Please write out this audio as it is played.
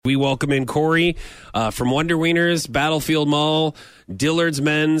We welcome in Corey from Wonder Wieners, Battlefield Mall, Dillard's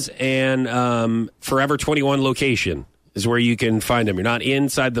Men's, and Forever 21 location is where you can find them. You're not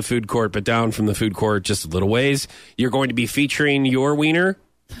inside the food court, but down from the food court just a little ways. You're going to be featuring your wiener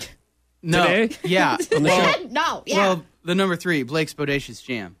today? Yeah. On the show? No, yeah. Well, the number 3, Blake's Bodacious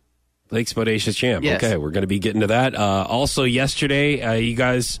Jam. Blake's Bodacious Jam. Yes. Okay, we're going to be getting to that. Also, yesterday, you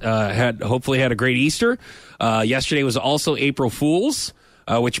guys hopefully had a great Easter. Yesterday was also April Fool's.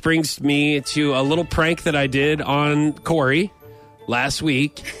 Which brings me to a little prank that I did on Corey last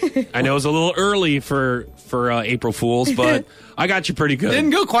week. I know it was a little early for April Fool's, but I got you pretty good. Didn't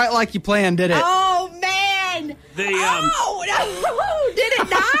go quite like you planned, did it? Oh, man. No, Did it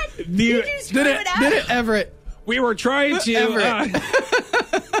not? Did you screw it up? Did it, Everett? we were trying to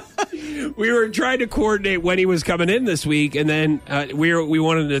we were trying to coordinate when he was coming in this week, and then we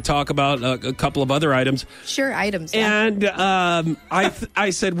wanted to talk about a couple of other items. Sure, items. Yeah. And I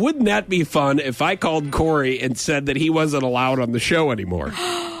said, wouldn't that be fun if I called Corey and said that he wasn't allowed on the show anymore?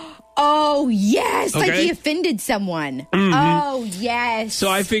 Oh, yes. Okay. Like he offended someone. Mm-hmm. Oh, yes.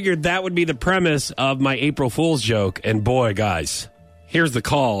 So I figured that would be the premise of my April Fool's joke. And boy, guys, here's the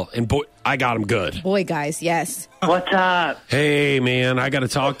call. And boy, I got him good. Boy, guys, yes. What's up? Hey, man, I got to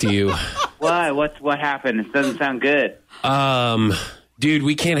talk to you. What? What happened? It doesn't sound good. Dude,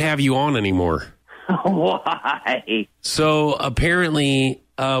 we can't have you on anymore. Why? So apparently,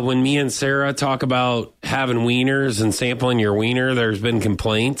 when me and Sarah talk about having wieners and sampling your wiener, there's been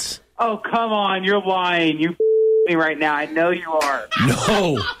complaints. Oh, come on. You're lying. You me right now. I know you are.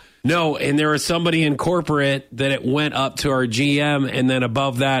 No, and there was somebody in corporate that it went up to our GM and then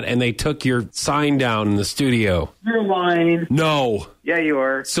above that, and they took your sign down in the studio. You're lying. No. Yeah, you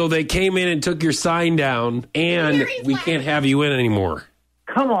are. So they came in and took your sign down, and we can't have you in anymore.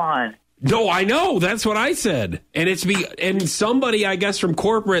 Come on. No, I know. That's what I said. And somebody, I guess, from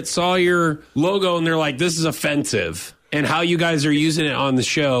corporate saw your logo, and they're like, this is offensive. And how you guys are using it on the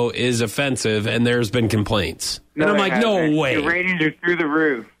show is offensive, and there's been complaints. No, and I'm like, no way. Your ratings are through the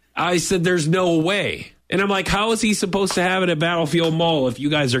roof. I said, there's no way. And I'm like, how is he supposed to have it at Battlefield Mall if you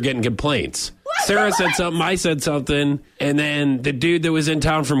guys are getting complaints? Sarah said something, I said something, and then the dude that was in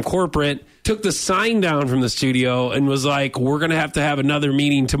town from corporate took the sign down from the studio and was like, we're going to have another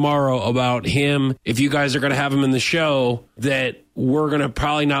meeting tomorrow about him. If you guys are going to have him in the show, that we're going to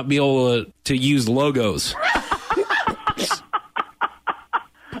probably not be able to use logos.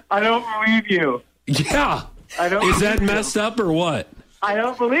 I don't believe you. Yeah. Is that messed up or what? I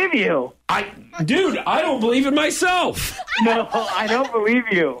don't believe you. Dude, I don't believe it myself. No, I don't believe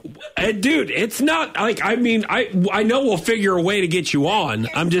you. Dude, it's not like, I mean, I know we'll figure a way to get you on.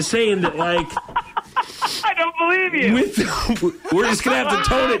 I'm just saying that, like, I don't believe you. We're just going to have to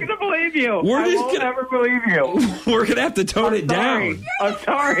tone it. I'm not going to believe you. I won't ever believe you. We're going to have to tone it down. I'm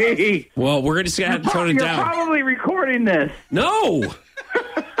sorry. Well, we're just going to have to tone it down. You're probably recording this. No.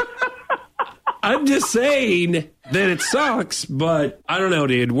 I'm just saying that it sucks, but I don't know,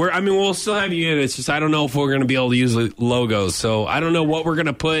 dude. We'll still have you in. It's just I don't know if we're going to be able to use the logos. So I don't know what we're going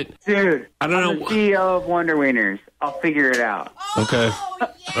to put. Dude, I don't I'm know. the CEO of Wonder Wieners. I'll figure it out. Okay.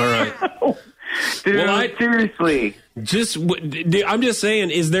 All right. Dude, Well, seriously. I'm just saying,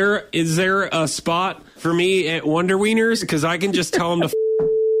 is there a spot for me at Wonder Wieners? Because I can just tell them to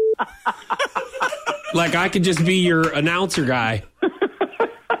like I could just be your announcer guy.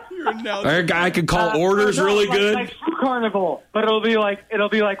 I could call orders really good. Like Shoe Carnival, but it'll be like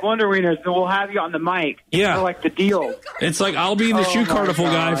Wonder Wieners, and we'll have you on the mic. Yeah, like the deal. It's like I'll be the Shoe Carnival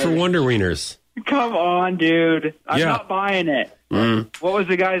guy for Wonder Wieners. Come on, dude. I'm not buying it. What was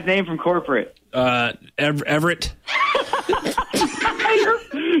the guy's name from corporate? Everett.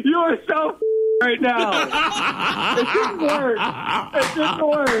 You're so right now. It didn't work. It didn't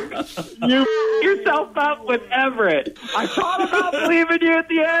work. You yourself up with Everett. I thought about believing you at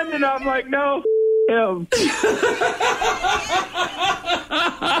the end, and I'm like, no, him.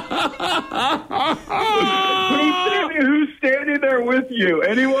 Who's standing there with you?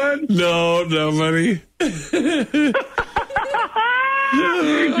 Anyone? No, nobody. You're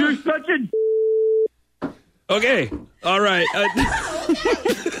such a... Okay. All right.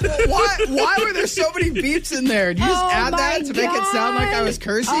 Why were there so many beeps in there? Did you just add that to make it sound like I was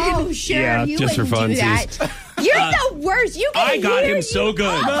cursing? Oh, sure. Yeah, you just for wouldn't do funsies. that. You're the worst. You can I got hear him so good.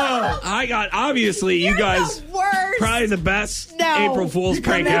 Oh. I got, obviously, you guys. The worst. probably the best No. April Fool's You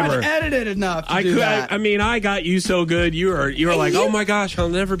prank couldn't ever. even edit it enough to I do could. that. I mean, I got you so good. You were like, oh my gosh, I'll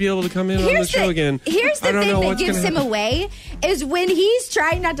never be able to come in on the show again. Here's the I don't thing know that what's gives gonna him happen. away is when he's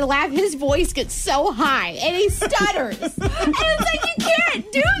trying not to laugh, his voice gets so high and he stutters. And it's like, you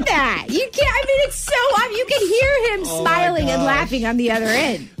can't do that. You can't. I mean, it's so obvious. You can hear him smiling and gosh. laughing on the other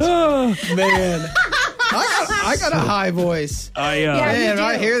end. Oh, Man, I got a high voice. I Yeah. Man, you when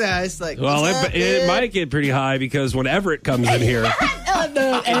I do. hear that, it's like, well, what's up, it man? might get pretty high because when Everett comes in here,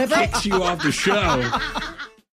 Everett. kicks you off the show.